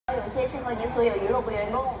些适合您所有娱乐部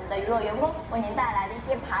员工，我们的娱乐员工为您带来的一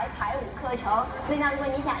些排舞课程。所以呢，如果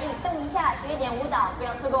你想动一下，学一点舞蹈，不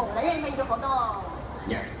要错过我们的任何一个活动。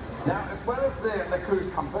Yes. Now, as well as the cruise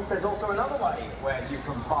compass, there's also another way where you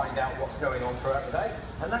can find out what's going on throughout the day,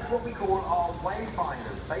 and that's what we call our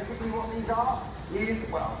wayfinders. Basically, what these are is,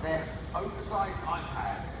 well, they're oversized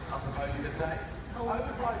iPads, I suppose you could say.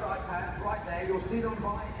 Oversized iPads, right there. You'll see them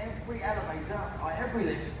by every elevator, by every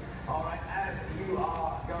lift. All right, as you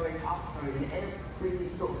are going up, so in every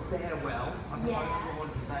sort of stairwell, I suppose that's what I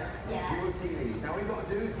wanted to say. Yeah. You will see these. Now, what you've got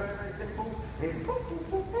to do is very, very simple. Is boop, boop,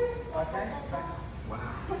 boop, boop, okay. Wow.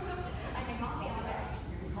 I can copy already.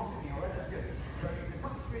 You can copy me already, that's good. So it's a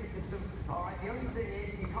touchscreen system, alright, the only thing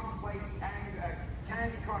is you can't play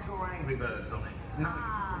Candy Crush or Angry Birds on it. No,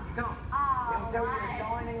 you can't. It'll tell you your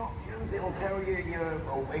dining options, it'll tell you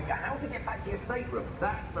how to get back to your stateroom.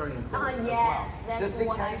 That's very important as well. That's just in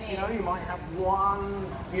case, you know, you might have one,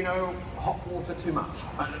 hot water too much.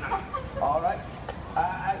 I don't know. Alright.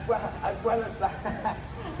 As well as that,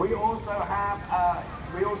 we also have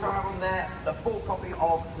on there the full copy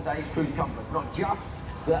of today's cruise compass, not just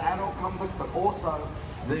the adult compass, but also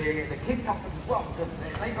the kids compass as well, because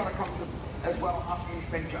they've got a compass as well up in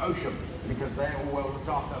Adventure Ocean, because they're all well looked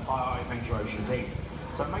after by our Adventure Ocean team.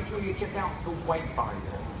 So make sure you check out the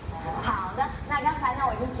wayfinders. 好的，那刚才呢，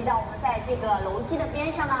我已经提到我们在这个楼梯的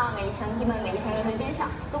边上呢，每一层进门、每一层楼梯边上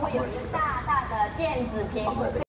都会有一个大大的电子屏幕。